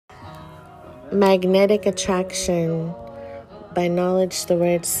Magnetic Attraction by Knowledge the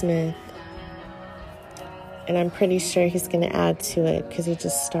Wordsmith. And I'm pretty sure he's going to add to it because he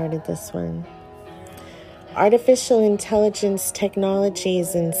just started this one. Artificial intelligence technology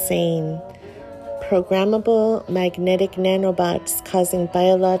is insane. Programmable magnetic nanobots causing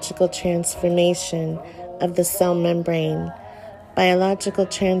biological transformation of the cell membrane. Biological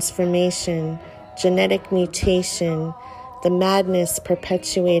transformation, genetic mutation, the madness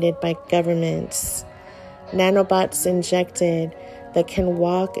perpetuated by governments. Nanobots injected that can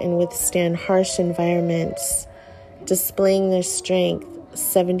walk and withstand harsh environments, displaying their strength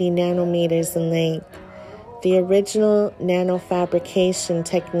 70 nanometers in length. The original nanofabrication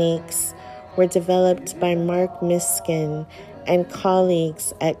techniques were developed by Mark Miskin and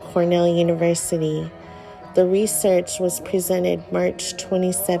colleagues at Cornell University. The research was presented March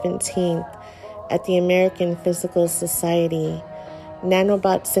 2017 at the American Physical Society.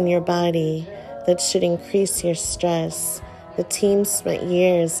 Nanobots in your body that should increase your stress. The team spent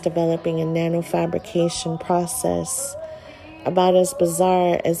years developing a nanofabrication process, about as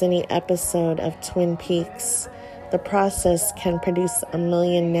bizarre as any episode of Twin Peaks. The process can produce 1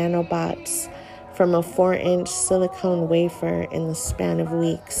 million nanobots from a 4-inch silicone wafer in the span of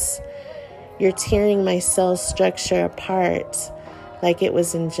weeks. You're tearing my cell structure apart like it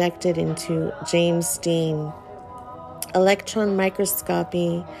was injected into James Dean. Electron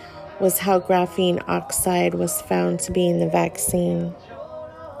microscopy was how graphene oxide was found to be in the vaccine.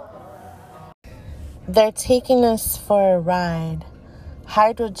 They're taking us for a ride.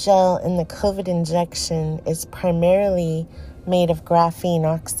 Hydrogel in the COVID injection is primarily made of graphene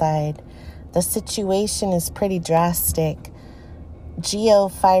oxide. The situation is pretty drastic.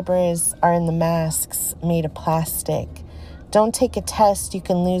 Geofibers are in the masks made of plastic. Don't take a test, you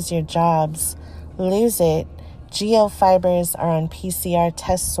can lose your jobs. Lose it. Geofibers are on PCR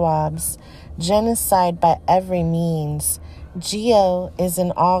test swabs. Genocide by every means. Geo is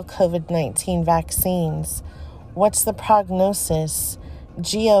in all COVID-19 vaccines. What's the prognosis?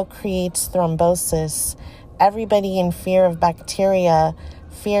 Geo creates thrombosis. Everybody in fear of bacteria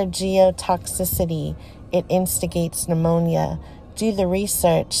fear geotoxicity. It instigates pneumonia. Do the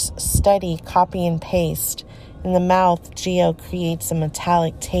research, study, copy and paste. In the mouth, Geo creates a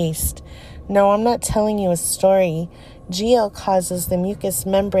metallic taste. No, I'm not telling you a story. Geo causes the mucous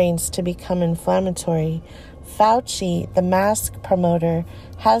membranes to become inflammatory. Fauci, the mask promoter,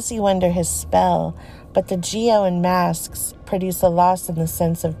 has you under his spell, but the Geo and masks produce a loss in the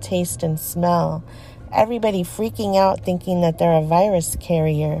sense of taste and smell. Everybody freaking out thinking that they're a virus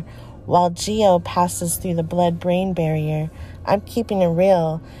carrier, while Geo passes through the blood-brain barrier. I'm keeping it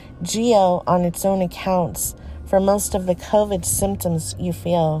real. Geo, on its own accounts, for most of the COVID symptoms you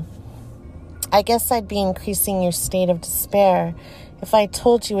feel. I guess I'd be increasing your state of despair if I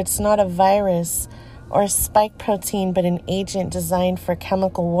told you it's not a virus or a spike protein but an agent designed for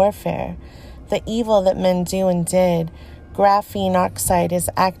chemical warfare. The evil that men do and did, graphene oxide is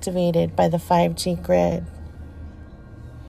activated by the 5G grid.